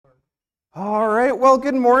All right, well,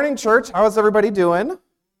 good morning, church. How is everybody doing?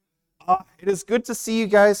 It is good to see you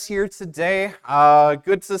guys here today.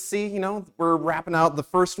 Good to see, we're wrapping out the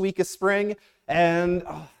first week of spring, and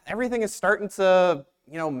everything is starting to,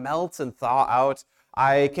 melt and thaw out.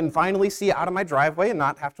 I can finally see out of my driveway and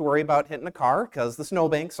not have to worry about hitting a car because the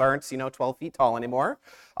snowbanks aren't, 12 feet tall anymore.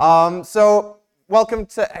 So welcome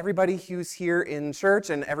to everybody who's here in church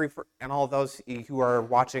and all those who are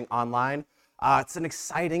watching online. It's an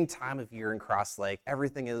exciting time of year in Cross Lake.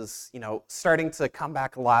 Everything is, starting to come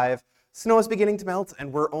back alive. Snow is beginning to melt,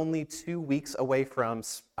 and we're only 2 weeks away from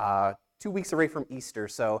 2 weeks away from Easter.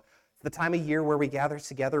 So it's the time of year where we gather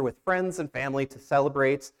together with friends and family to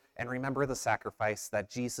celebrate and remember the sacrifice that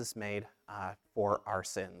Jesus made for our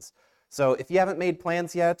sins. So if you haven't made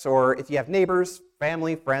plans yet, or if you have neighbors,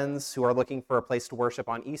 family, friends who are looking for a place to worship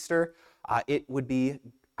on Easter,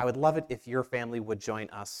 I would love it if your family would join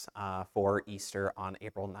us for Easter on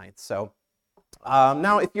April 9th. So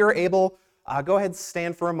now, if you're able, go ahead and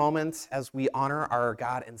stand for a moment as we honor our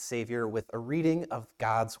God and Savior with a reading of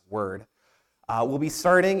God's Word. We'll be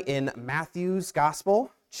starting in Matthew's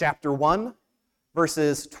Gospel, chapter 1,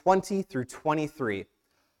 verses 20 through 23.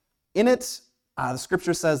 In it, the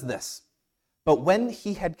scripture says this: "But when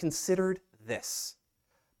he had considered this,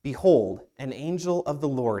 behold, an angel of the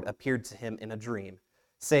Lord appeared to him in a dream,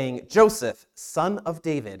 saying, 'Joseph, son of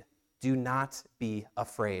David, do not be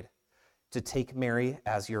afraid to take Mary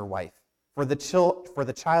as your wife, for the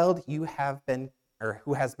child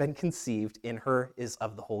who has been conceived in her is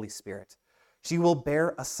of the Holy Spirit. She will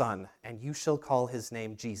bear a son, and you shall call his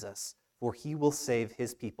name Jesus, for he will save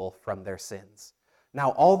his people from their sins.'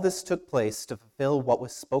 Now all this took place to fulfill what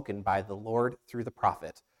was spoken by the Lord through the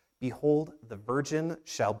prophet. Behold, the virgin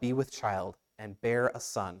shall be with child and bear a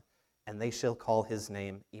son, and they shall call his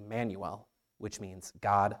name Emmanuel," which means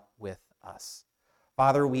God with us.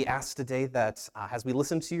 Father, we ask today that as we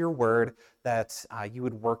listen to your word, that you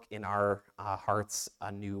would work in our hearts a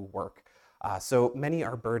new work. So many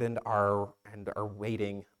are burdened and are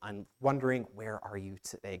waiting and wondering, where are you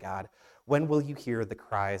today, God? When will you hear the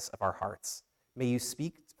cries of our hearts? May you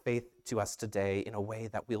speak faith to us today in a way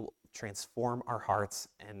that will transform our hearts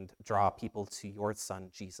and draw people to your Son,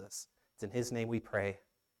 Jesus. It's in his name we pray.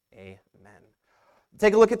 Amen.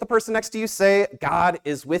 Take a look at the person next to you. Say, "God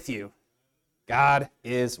is with you." God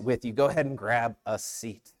is with you. Go ahead and grab a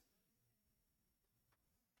seat.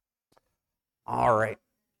 All right.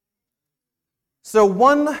 So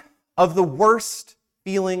one of the worst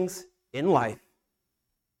feelings in life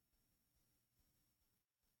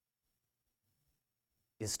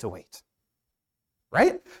is to wait.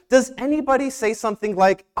 Right? Does anybody say something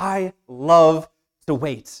like, "I love to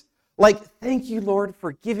wait"? Like, "Thank you, Lord,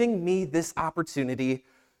 for giving me this opportunity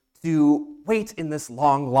to wait in this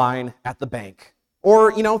long line at the bank."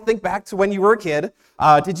 Or, think back to when you were a kid.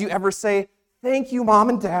 Did you ever say, "Thank you, mom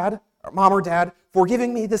or dad, for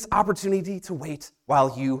giving me this opportunity to wait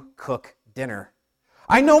while you cook dinner"?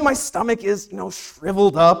 I know my stomach is,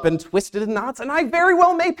 shriveled up and twisted in knots, and I very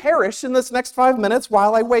well may perish in this next 5 minutes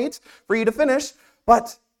while I wait for you to finish,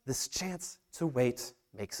 but this chance to wait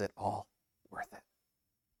makes it all worth it.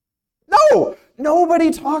 No,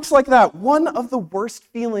 nobody talks like that. One of the worst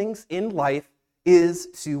feelings in life is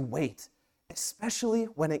to wait, especially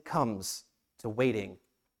when it comes to waiting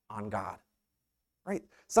on God. Right?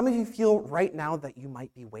 Some of you feel right now that you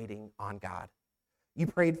might be waiting on God. You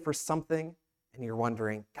prayed for something and you're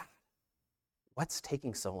wondering, "God, what's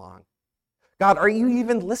taking so long? God, are you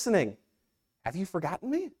even listening? Have you forgotten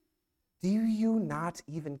me? Do you not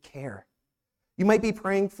even care?" You might be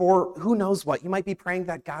praying for who knows what. You might be praying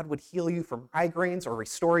that God would heal you from migraines or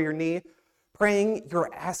restore your knee.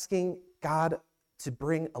 You're asking God to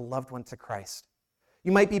bring a loved one to Christ.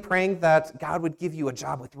 You might be praying that God would give you a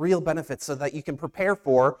job with real benefits so that you can prepare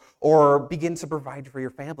for or begin to provide for your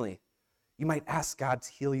family. You might ask God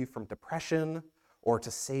to heal you from depression or to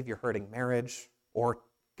save your hurting marriage or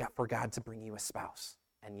for God to bring you a spouse.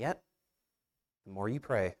 And yet, the more you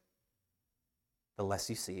pray, the less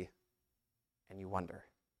you see. And you wonder,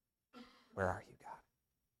 where are you, God?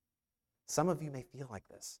 Some of you may feel like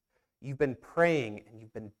this. You've been praying and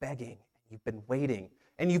you've been begging, and you've been waiting,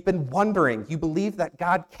 and you've been wondering. You believe that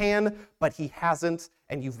God can, but he hasn't,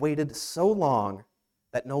 and you've waited so long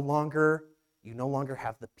that you no longer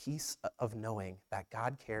have the peace of knowing that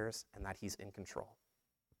God cares and that he's in control.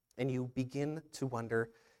 And you begin to wonder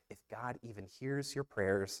if God even hears your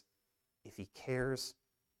prayers, if he cares,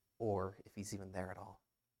 or if he's even there at all.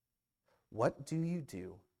 What do you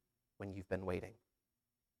do when you've been waiting?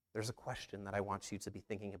 There's a question that I want you to be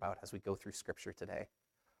thinking about as we go through Scripture today.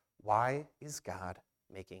 Why is God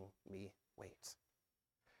making me wait?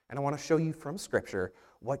 And I want to show you from Scripture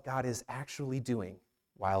what God is actually doing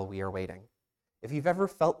while we are waiting. If you've ever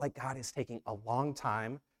felt like God is taking a long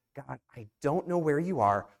time, God, I don't know where you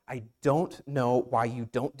are. I don't know why you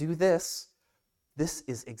don't do this. This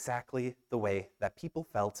is exactly the way that people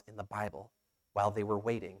felt in the Bible while they were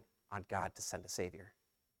waiting on God to send a Savior.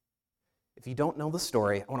 If you don't know the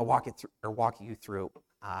story, I want to walk you through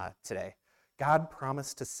today. God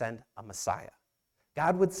promised to send a Messiah.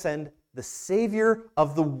 God would send the Savior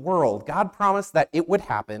of the world. God promised that it would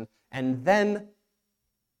happen, and then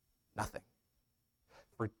nothing.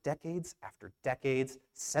 For decades after decades,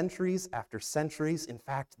 centuries after centuries, in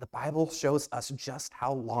fact, the Bible shows us just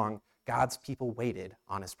how long God's people waited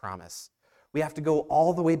on his promise. We have to go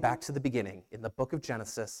all the way back to the beginning in the book of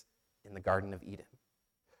Genesis in the Garden of Eden.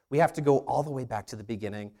 We have to go all the way back to the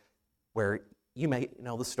beginning where you may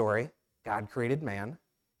know the story. God created man.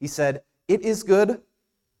 He said, "It is good,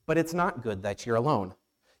 but it's not good that you're alone.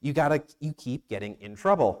 You keep getting in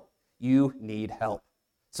trouble. You need help."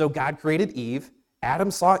 So God created Eve.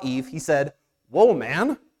 Adam saw Eve. He said, "Whoa,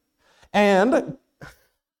 man." And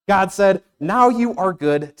God said, "Now you are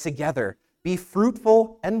good together. Be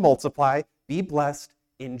fruitful and multiply. Be blessed.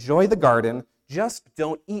 Enjoy the garden. Just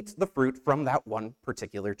don't eat the fruit from that one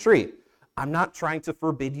particular tree. I'm not trying to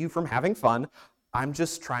forbid you from having fun. I'm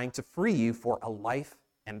just trying to free you for a life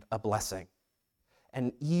and a blessing."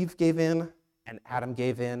 And Eve gave in, and Adam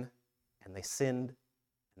gave in, and they sinned,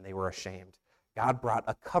 and they were ashamed. God brought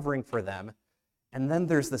a covering for them. And then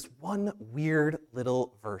there's this one weird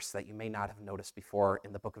little verse that you may not have noticed before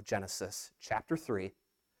in the book of Genesis, chapter 3.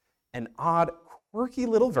 An odd, quirky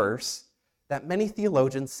little verse that many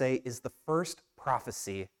theologians say is the first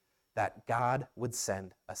prophecy that God would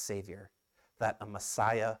send a Savior, that a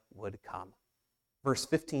Messiah would come. Verse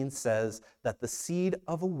 15 says that the seed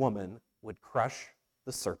of a woman would crush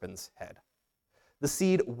the serpent's head. The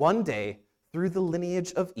seed one day, through the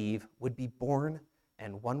lineage of Eve, would be born,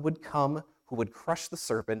 and one would come who would crush the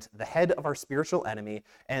serpent, the head of our spiritual enemy,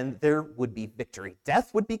 and there would be victory.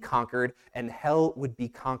 Death would be conquered, and hell would be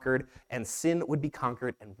conquered, and sin would be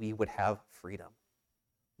conquered, and we would have freedom.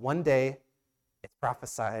 One day, it's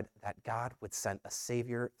prophesied that God would send a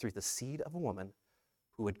Savior through the seed of a woman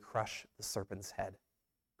who would crush the serpent's head.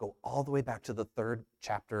 Go all the way back to the 3rd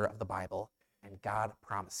chapter of the Bible, and God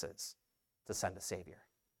promises to send a Savior.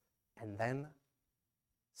 And then,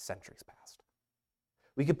 centuries passed.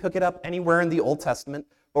 We could pick it up anywhere in the Old Testament,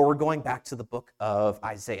 but we're going back to the book of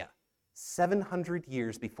Isaiah, 700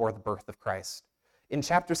 years before the birth of Christ. In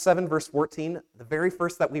chapter 7, verse 14, the very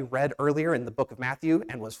first that we read earlier in the book of Matthew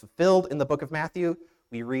and was fulfilled in the book of Matthew,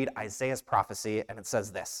 we read Isaiah's prophecy, and it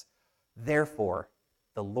says this: "Therefore,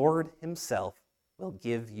 the Lord himself will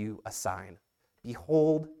give you a sign.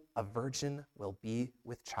 Behold, a virgin will be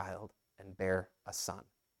with child and bear a son,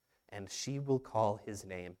 and she will call his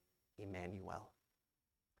name Emmanuel."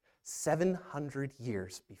 700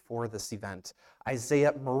 years before this event,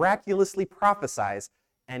 Isaiah miraculously prophesies,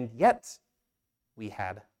 and yet we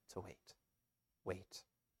had to wait. Wait.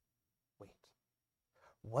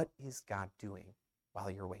 What is God doing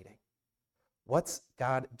while you're waiting? What's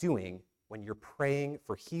God doing when you're praying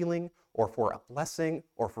for healing or for a blessing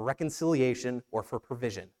or for reconciliation or for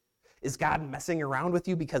provision? Is God messing around with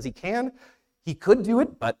you because he can? He could do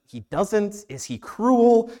it, but he doesn't. Is he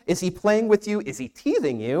cruel? Is he playing with you? Is he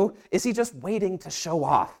teasing you? Is he just waiting to show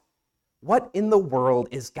off? What in the world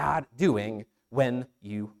is God doing when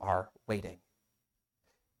you are waiting?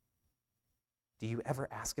 Do you ever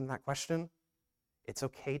ask him that question? It's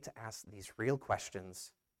okay to ask these real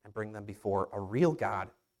questions and bring them before a real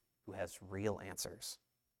God who has real answers.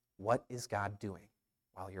 What is God doing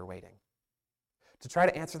while you're waiting? To try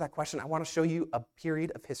to answer that question, I want to show you a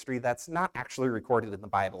period of history that's not actually recorded in the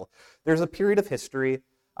Bible. There's a period of history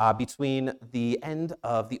between the end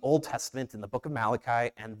of the Old Testament in the book of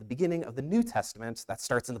Malachi and the beginning of the New Testament that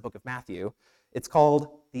starts in the book of Matthew. It's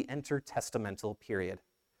called the intertestamental period,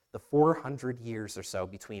 the 400 years or so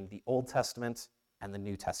between the Old Testament and the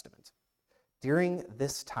New Testament. During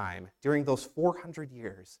this time, during those 400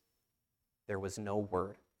 years, there was no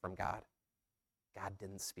word from God. God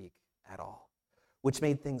didn't speak at all, which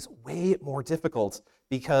made things way more difficult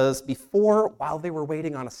because before, while they were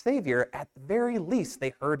waiting on a Savior, at the very least,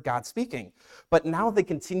 they heard God speaking. But now they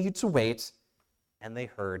continued to wait, and they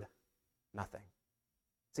heard nothing.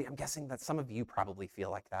 See, I'm guessing that some of you probably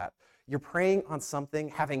feel like that. You're praying on something,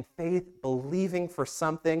 having faith, believing for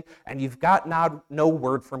something, and you've got no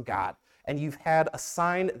word from God. And you've had a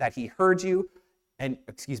sign that he heard you,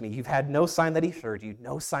 you've had no sign that he heard you,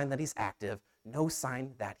 no sign that he's active, no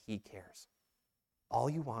sign that he cares. All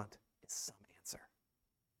you want is some answer.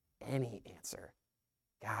 Any answer.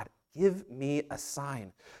 God Give me a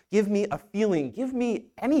sign. Give me a feeling. Give me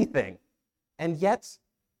anything. And yet,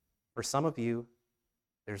 for some of you,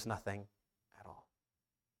 there's nothing at all.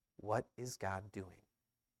 What is God doing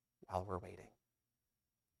while we're waiting?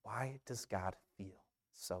 Why does God feel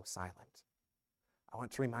so silent? I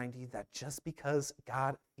want to remind you that just because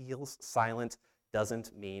God feels silent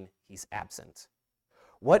doesn't mean he's absent.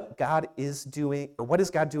 What God is doing, or what is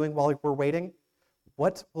God doing while we're waiting?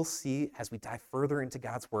 What we'll see as we dive further into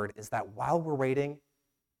God's word is that while we're waiting,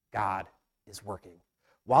 God is working.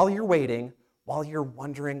 While you're waiting, while you're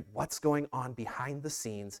wondering what's going on behind the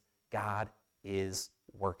scenes, God is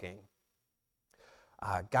working.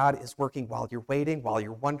 God is working while you're waiting, while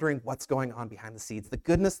you're wondering what's going on behind the scenes. The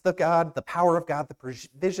goodness of God, the power of God, the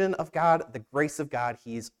provision of God, the grace of God,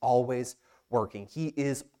 he's always working. He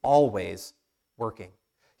is always working.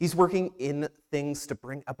 He's working in things to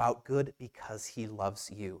bring about good because he loves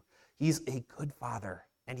you. He's a good father,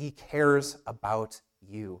 and he cares about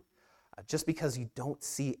you. Just because you don't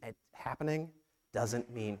see it happening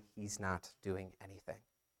doesn't mean he's not doing anything.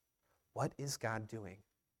 What is God doing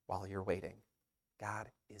while you're waiting? God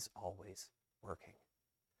is always working.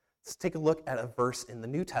 Let's take a look at a verse in the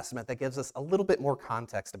New Testament that gives us a little bit more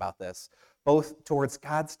context about this, both towards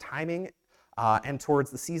God's timing and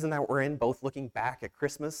towards the season that we're in, both looking back at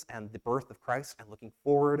Christmas and the birth of Christ and looking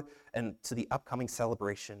forward and to the upcoming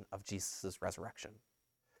celebration of Jesus' resurrection.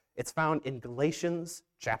 It's found in Galatians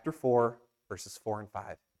chapter 4, verses 4 and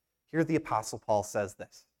 5. Here the Apostle Paul says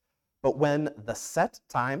this, "But when the set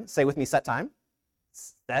time," say with me, set time,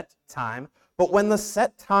 set time, "but when the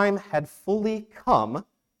set time had fully come,"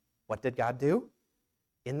 what did God do?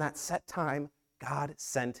 In that set time, God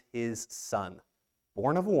sent his son,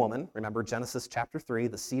 born of a woman. Remember Genesis chapter 3,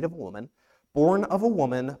 the seed of a woman, born of a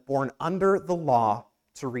woman, born under the law,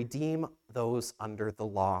 to redeem those under the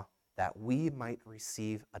law, that we might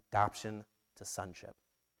receive adoption to sonship.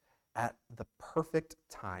 At the perfect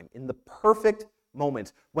time, in the perfect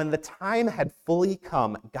moment, when the time had fully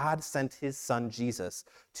come, God sent his son Jesus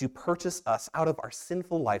to purchase us out of our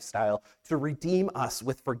sinful lifestyle, to redeem us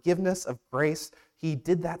with forgiveness of grace. He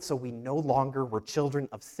did that so we no longer were children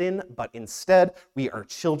of sin, but instead we are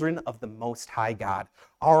children of the Most High God.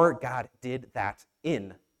 Our God did that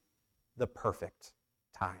in the perfect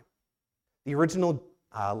time. The original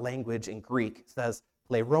language in Greek says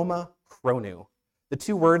pleroma chronou. The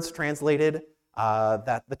two words translated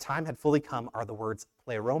that the time had fully come are the words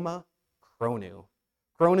pleroma chronou.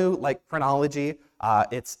 Chronou, like chronology,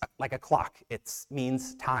 it's like a clock. It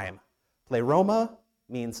means time. Pleroma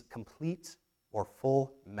means complete or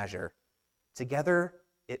full measure. Together,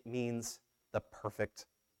 it means the perfect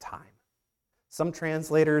time. Some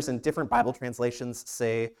translators in different Bible translations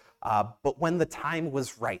say, but when the time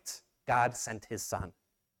was right, God sent his son.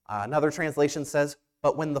 Another translation says,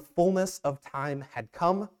 but when the fullness of time had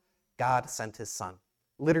come, God sent his son.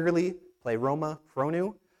 Literally, pleroma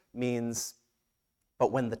chronou means,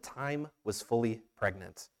 but when the time was fully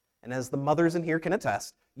pregnant. And as the mothers in here can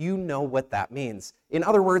attest, you know what that means. In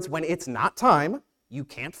other words, when it's not time, you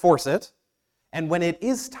can't force it. And when it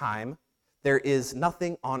is time, there is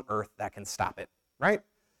nothing on earth that can stop it, right?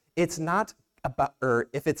 It's not about, or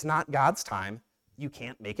if it's not God's time, you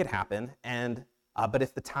can't make it happen. And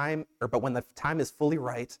but when the time is fully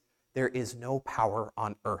right, there is no power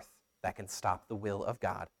on earth that can stop the will of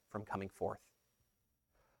God from coming forth.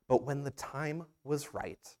 But when the time was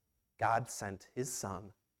right, God sent his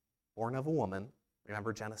son, born of a woman.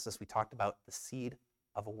 Remember Genesis, we talked about the seed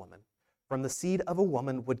of a woman. From the seed of a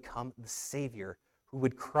woman would come the Savior who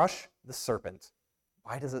would crush the serpent.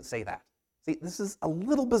 Why does it say that? See, this is a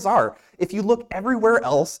little bizarre. If you look everywhere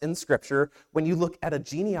else in Scripture, when you look at a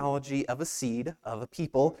genealogy of a seed, of a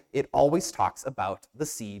people, it always talks about the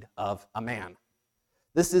seed of a man.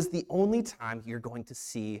 This is the only time you're going to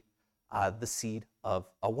see the seed of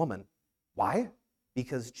a woman. Why?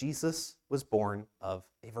 Because Jesus was born of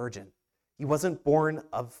a virgin. He wasn't born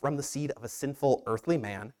from the seed of a sinful earthly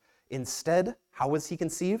man. Instead, how was he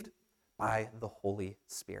conceived? By the Holy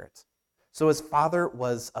Spirit. So his father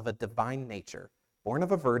was of a divine nature, born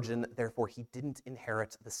of a virgin, therefore he didn't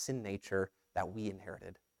inherit the sin nature that we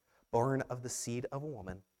inherited. Born of the seed of a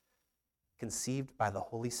woman, conceived by the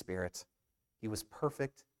Holy Spirit, he was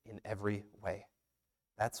perfect in every way.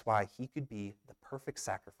 That's why he could be the perfect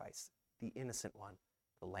sacrifice, the innocent one,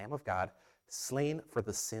 the Lamb of God, slain for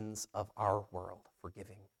the sins of our world,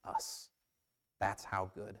 forgiving us. That's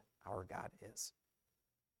how good our God is.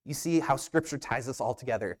 You see how Scripture ties this all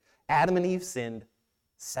together. Adam and Eve sinned,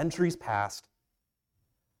 centuries passed.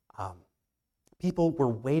 People were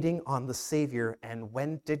waiting on the Savior, and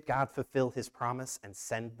when did God fulfill his promise and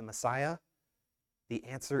send the Messiah? The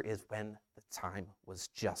answer is when the time was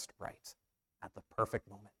just right. At the perfect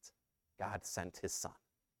moment, God sent his son.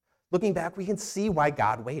 Looking back, we can see why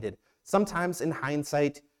God waited. Sometimes in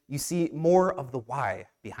hindsight, you see more of the why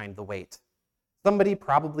behind the wait. Somebody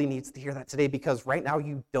probably needs to hear that today because right now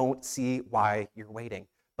you don't see why you're waiting.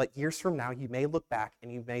 But years from now, you may look back and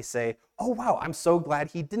you may say, oh, wow, I'm so glad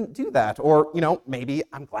he didn't do that. Or, maybe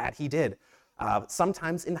I'm glad he did.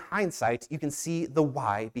 Sometimes in hindsight, you can see the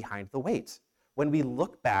why behind the wait. When we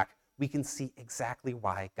look back, we can see exactly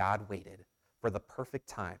why God waited for the perfect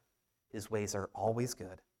time. His ways are always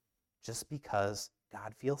good. Just because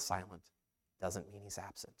God feels silent doesn't mean he's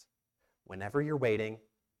absent. Whenever you're waiting,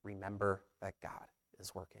 remember that God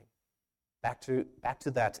is working. Back to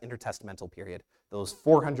that intertestamental period, those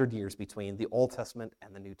 400 years between the Old Testament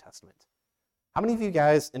and the New Testament. How many of you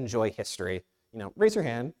guys enjoy history? Raise your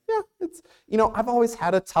hand. Yeah, I've always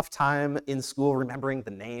had a tough time in school remembering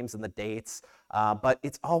the names and the dates, but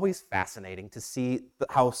it's always fascinating to see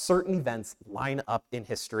how certain events line up in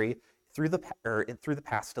history through the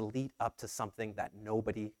past to lead up to something that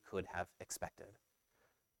nobody could have expected.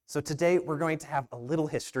 So today we're going to have a little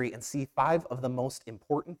history and see 5 of the most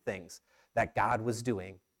important things that God was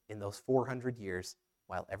doing in those 400 years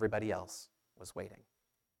while everybody else was waiting.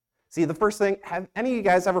 See, the first thing, have any of you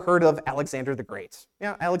guys ever heard of Alexander the Great?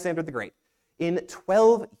 Yeah, Alexander the Great. In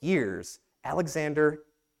 12 years, Alexander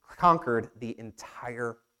conquered the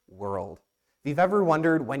entire world. If you've ever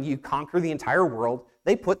wondered when you conquer the entire world,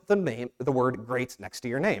 they put the word great next to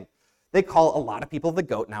your name. They call a lot of people the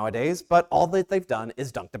GOAT nowadays, but all that they've done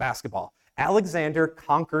is dunk the basketball. Alexander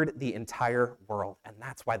conquered the entire world, and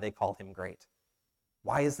that's why they call him great.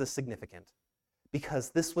 Why is this significant?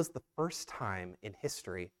 Because this was the first time in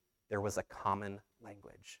history there was a common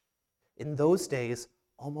language. In those days,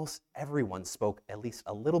 almost everyone spoke at least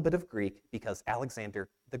a little bit of Greek because Alexander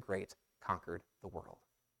the Great conquered the world.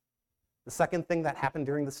 The second thing that happened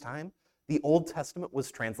during this time, the Old Testament was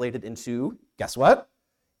translated into, guess what?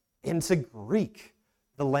 Into Greek,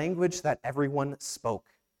 the language that everyone spoke.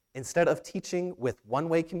 Instead of teaching with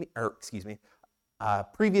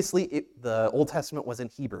previously the Old Testament was in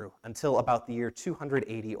Hebrew until about the year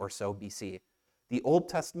 280 or so BC. The Old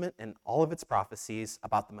Testament and all of its prophecies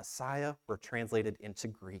about the Messiah were translated into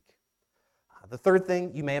Greek. The third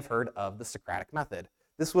thing, you may have heard of the Socratic method.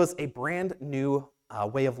 This was a brand new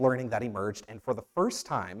way of learning that emerged, and for the first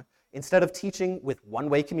time, instead of teaching with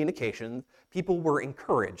one-way communication, people were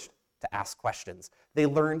encouraged to ask questions. They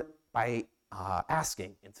learned by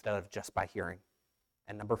asking instead of just by hearing.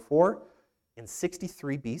 And number 4, in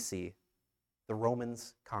 63 BC, the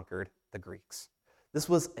Romans conquered the Greeks. This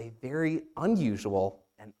was a very unusual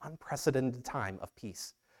and unprecedented time of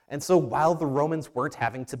peace. And so while the Romans weren't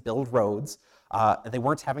having to build roads, they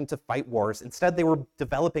weren't having to fight wars, instead they were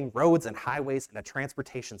developing roads and highways and a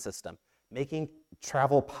transportation system, making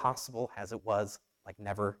travel possible as it was like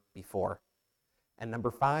never before. And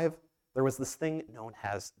number 5, there was this thing known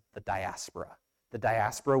as the diaspora. The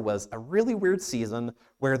diaspora was a really weird season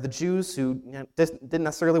where the Jews who didn't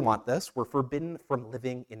necessarily want this were forbidden from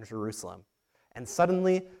living in Jerusalem. And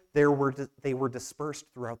suddenly they were dispersed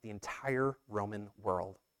throughout the entire Roman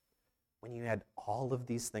world. When you add all of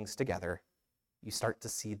these things together, you start to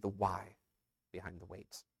see the why behind the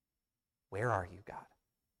wait. Where are you, God?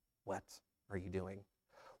 What are you doing?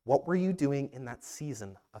 What were you doing in that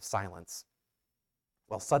season of silence?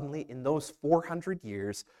 Well, suddenly, in those 400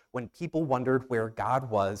 years, when people wondered where God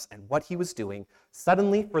was and what he was doing,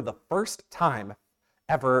 suddenly, for the first time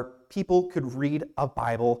ever, people could read a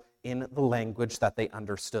Bible in the language that they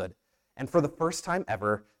understood. And for the first time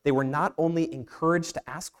ever, they were not only encouraged to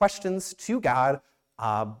ask questions to God,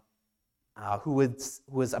 who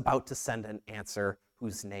was about to send an answer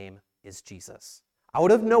whose name is Jesus.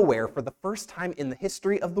 Out of nowhere, for the first time in the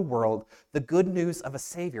history of the world, the good news of a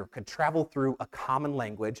Savior could travel through a common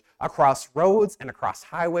language, across roads and across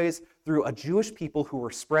highways, through a Jewish people who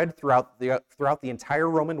were spread throughout the entire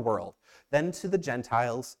Roman world, then to the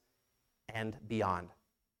Gentiles and beyond.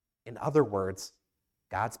 In other words,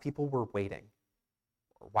 God's people were waiting.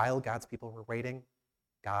 While God's people were waiting,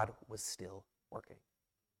 God was still working.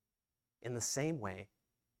 In the same way,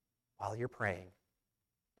 while you're praying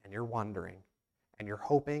and you're wondering and you're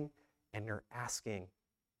hoping and you're asking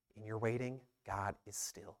and you're waiting, God is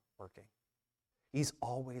still working. He's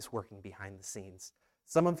always working behind the scenes.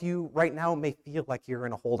 Some of you right now may feel like you're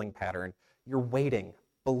in a holding pattern. You're waiting,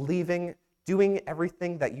 believing, doing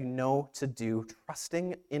everything that you know to do,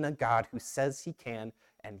 trusting in a God who says he can,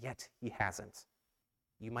 and yet he hasn't.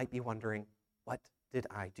 You might be wondering, what did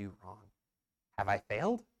I do wrong? Have I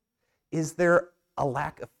failed? Is there a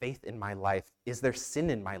lack of faith in my life? Is there sin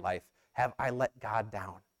in my life? Have I let God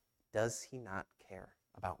down? Does he not care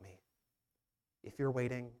about me? If you're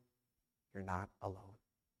waiting, you're not alone.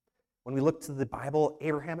 When we look to the Bible,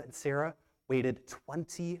 Abraham and Sarah waited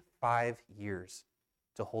 25 years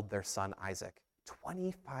to hold their son Isaac.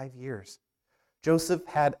 25 years. Joseph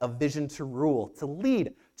had a vision to rule, to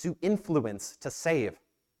lead, to influence, to save.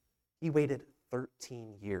 He waited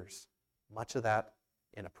 13 years, much of that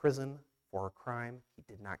in a prison for a crime he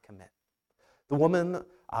did not commit. The woman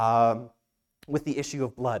with the issue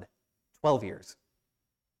of blood, 12 years.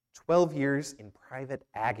 12 years in private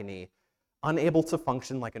agony, unable to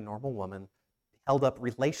function like a normal woman, held up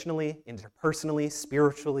relationally, interpersonally,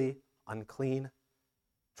 spiritually, unclean.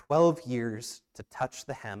 12 years to touch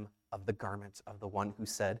the hem of the garment of the one who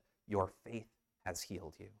said, "Your faith has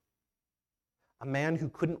healed you." A man who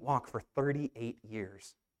couldn't walk for 38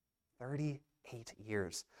 years, 38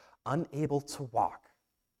 years, unable to walk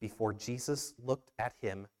before Jesus looked at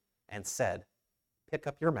him and said, "Pick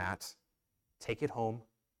up your mat, take it home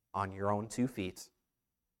on your own 2 feet,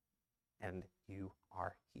 and you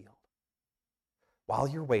are healed." While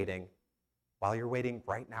you're waiting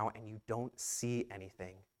right now and you don't see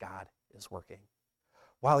anything, God is working.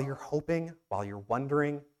 While you're hoping, while you're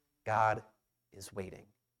wondering, God is waiting.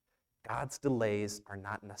 God's delays are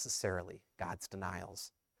not necessarily God's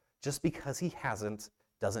denials. Just because he hasn't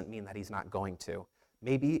doesn't mean that he's not going to.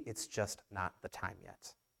 Maybe it's just not the time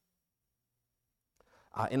yet.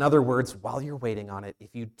 In other words, while you're waiting on it,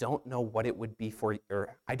 if you don't know what it would be for you,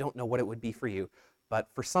 or I don't know what it would be for you,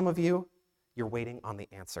 but for some of you, you're waiting on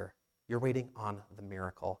the answer. You're waiting on the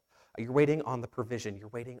miracle. You're waiting on the provision. You're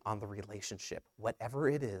waiting on the relationship. Whatever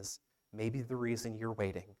it is, maybe the reason you're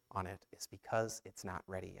waiting on it is because it's not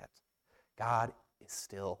ready yet. God is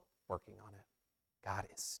still working on it. God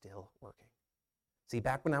is still working. See,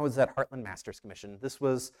 back when I was at Heartland Master's Commission, this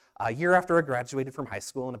was a year after I graduated from high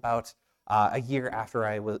school and about a year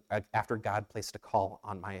after God placed a call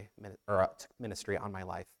on my ministry on my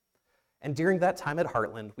life. And during that time at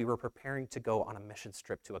Heartland, we were preparing to go on a mission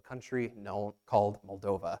trip to a country called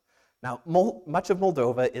Moldova. Now, much of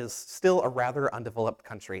Moldova is still a rather undeveloped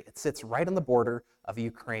country. It sits right on the border of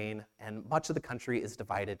Ukraine, and much of the country is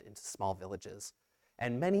divided into small villages.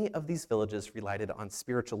 And many of these villages relied on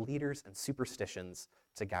spiritual leaders and superstitions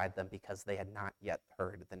to guide them because they had not yet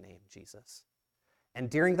heard the name Jesus. And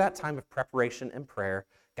during that time of preparation and prayer,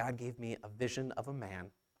 God gave me a vision of a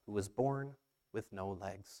man who was born with no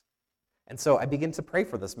legs. And so I begin to pray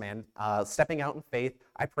for this man, stepping out in faith.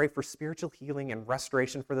 I pray for spiritual healing and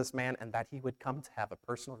restoration for this man and that he would come to have a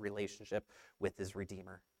personal relationship with his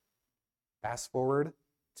Redeemer. Fast forward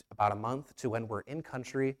to about a month to when we're in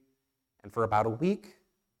country, and for about a week,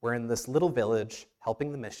 we're in this little village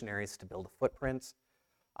helping the missionaries to build a footprint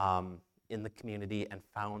in the community and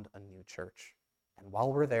found a new church. And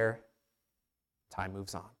while we're there, time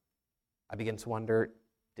moves on. I begin to wonder,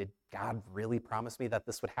 did God really promise me that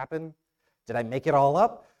this would happen? Did I make it all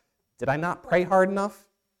up? Did I not pray hard enough?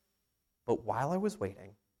 But while I was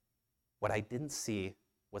waiting, what I didn't see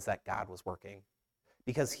was that God was working.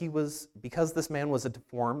 Because this man was a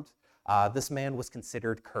deformed, this man was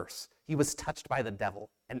considered cursed. He was touched by the devil,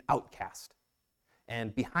 an outcast.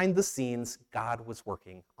 And behind the scenes, God was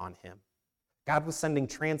working on him. God was sending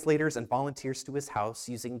translators and volunteers to his house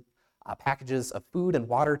using packages of food and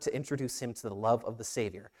water to introduce him to the love of the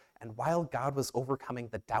Savior. And while God was overcoming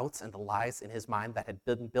the doubts and the lies in his mind that had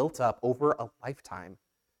been built up over a lifetime,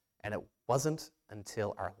 and it wasn't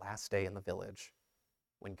until our last day in the village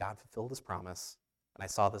when God fulfilled his promise, and I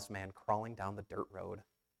saw this man crawling down the dirt road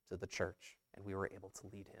to the church, and we were able to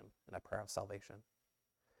lead him in a prayer of salvation.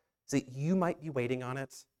 See, you might be waiting on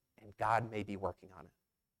it, and God may be working on it.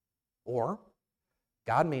 Or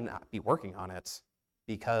God may not be working on it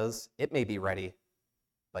because it may be ready,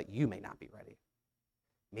 but you may not be ready.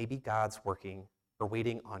 Maybe God's working or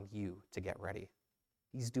waiting on you to get ready.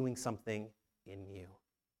 He's doing something in you.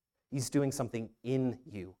 He's doing something in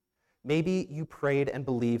you. Maybe you prayed and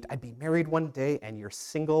believed, I'd be married one day, and you're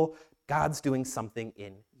single. God's doing something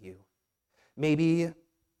in you. Maybe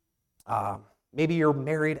you're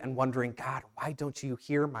married and wondering, God, why don't you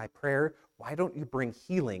hear my prayer? Why don't you bring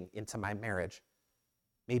healing into my marriage?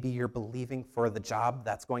 Maybe you're believing for the job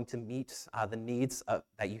that's going to meet the needs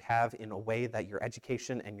that you have in a way that your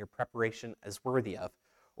education and your preparation is worthy of.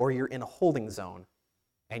 Or you're in a holding zone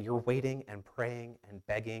and you're waiting and praying and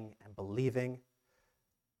begging and believing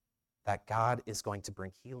that God is going to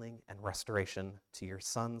bring healing and restoration to your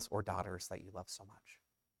sons or daughters that you love so much.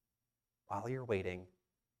 While you're waiting,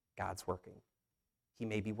 God's working. He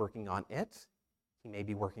may be working on it. He may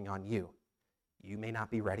be working on you. You may not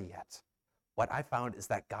be ready yet. What I found is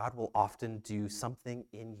that God will often do something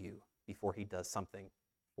in you before he does something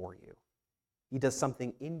for you. He does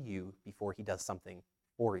something in you before he does something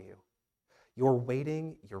for you. You're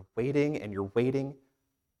waiting, and you're waiting.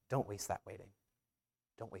 Don't waste that waiting.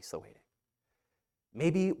 Don't waste the waiting.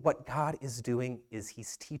 Maybe what God is doing is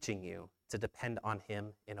he's teaching you to depend on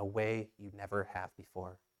him in a way you never have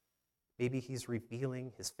before. Maybe he's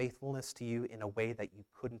revealing his faithfulness to you in a way that you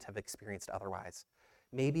couldn't have experienced otherwise.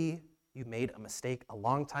 Maybe you made a mistake a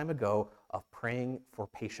long time ago of praying for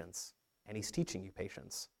patience, and he's teaching you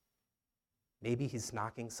patience. Maybe he's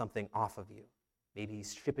knocking something off of you. Maybe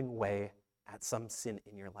he's chipping away at some sin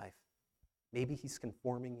in your life. Maybe he's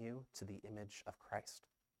conforming you to the image of Christ.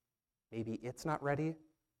 Maybe it's not ready.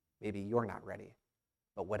 Maybe you're not ready.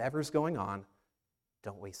 But whatever's going on,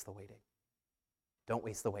 don't waste the waiting. Don't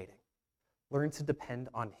waste the waiting. Learn to depend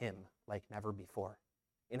on him like never before.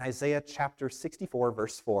 In Isaiah chapter 64,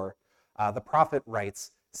 verse 4, the prophet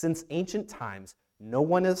writes, "Since ancient times, no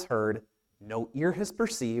one has heard, no ear has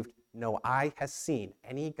perceived, no eye has seen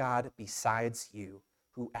any God besides you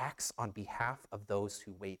who acts on behalf of those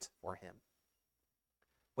who wait for him."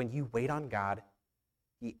 When you wait on God,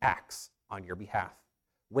 he acts on your behalf.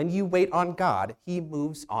 When you wait on God, he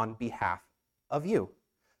moves on behalf of you.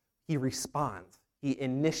 He responds, he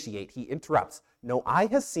initiates, he interrupts. No eye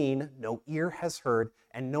has seen, no ear has heard,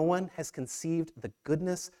 and no one has conceived the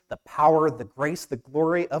goodness, the power, the grace, the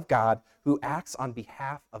glory of God who acts on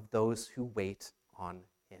behalf of those who wait on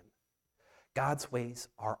him. God's ways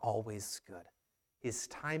are always good. His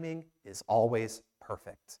timing is always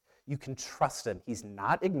perfect. You can trust him. He's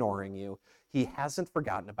not ignoring you. He hasn't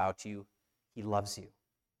forgotten about you. He loves you.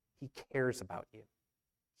 He cares about you.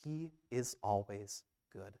 He is always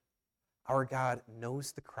good. Our God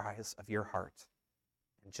knows the cries of your heart.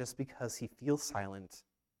 And just because he feels silent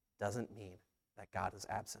doesn't mean that God is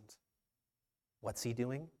absent. What's he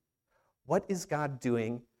doing? What is God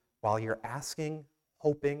doing while you're asking,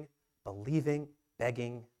 hoping, believing,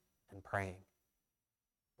 begging, and praying?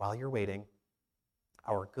 While you're waiting,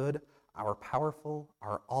 our good, our powerful,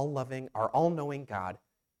 our all-loving, our all-knowing God,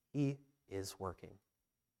 he is working.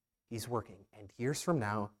 He's working. And years from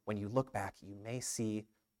now, when you look back, you may see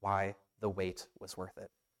why the wait was worth it.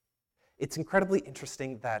 It's incredibly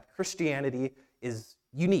interesting that Christianity is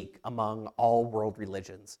unique among all world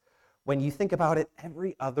religions. When you think about it,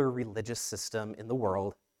 every other religious system in the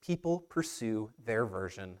world, people pursue their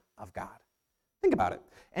version of God. Think about it.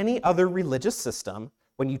 Any other religious system,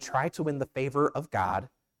 when you try to win the favor of God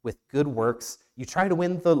with good works, you try to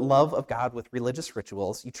win the love of God with religious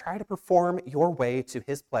rituals, you try to perform your way to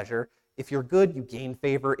his pleasure. If you're good, you gain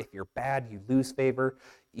favor. If you're bad, you lose favor.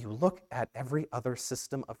 You look at every other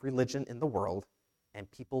system of religion in the world,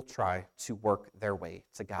 and people try to work their way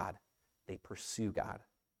to God. They pursue God.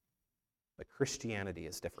 But Christianity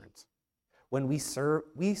is different. When we serve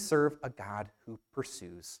a God who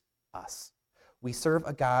pursues us. We serve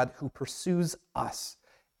a God who pursues us.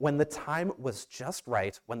 When the time was just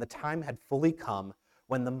right, when the time had fully come,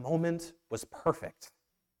 when the moment was perfect,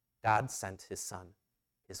 God sent his son,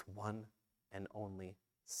 his one and only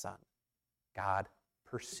son. God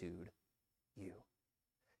pursued you.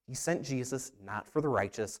 He sent Jesus not for the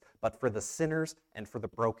righteous, but for the sinners and for the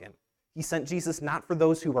broken. He sent Jesus not for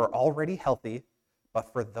those who are already healthy,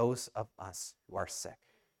 but for those of us who are sick.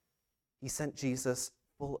 He sent Jesus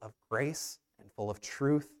full of grace and full of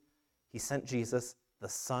truth. He sent Jesus, the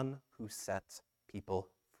Son who sets people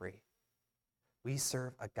free. We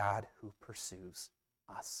serve a God who pursues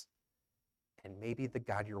us. And maybe the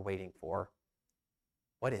God you're waiting for,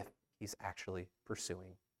 what if he's actually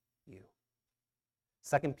pursuing you?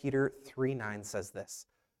 2 Peter 3:9 says this,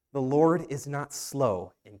 "The Lord is not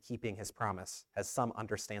slow in keeping his promise, as some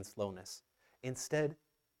understand slowness. Instead,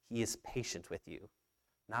 he is patient with you,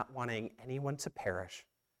 not wanting anyone to perish,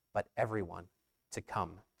 but everyone to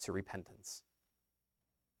come to repentance."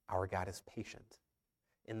 Our God is patient.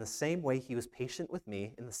 In the same way he was patient with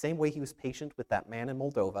me, in the same way he was patient with that man in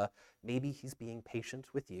Moldova, maybe he's being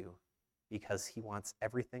patient with you because he wants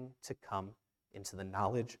everything to come into the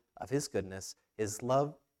knowledge of his goodness, his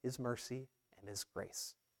love, his mercy, and his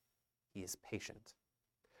grace. He is patient.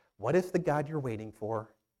 What if the God you're waiting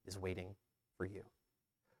for is waiting for you?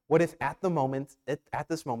 What if at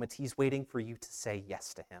this moment, he's waiting for you to say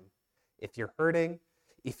yes to him? If you're hurting,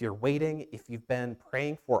 if you're waiting, if you've been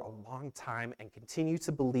praying for a long time and continue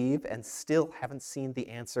to believe and still haven't seen the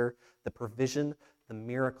answer, the provision, the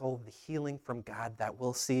miracle, the healing from God that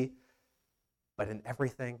we'll see, but in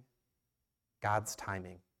everything, God's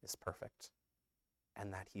timing is perfect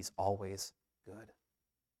and that he's always good.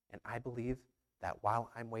 And I believe that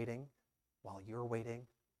while I'm waiting, while you're waiting,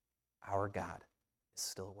 our God is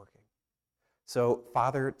still working. So,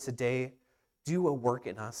 Father, today, do a work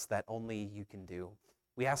in us that only you can do.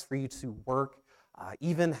 We ask for you to work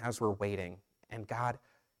even as we're waiting. And God,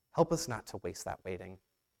 help us not to waste that waiting.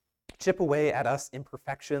 Chip away at us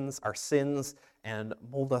imperfections, our sins, and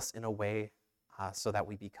mold us in a way so that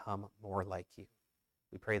we become more like you.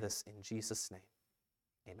 We pray this in Jesus' name.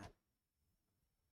 Amen.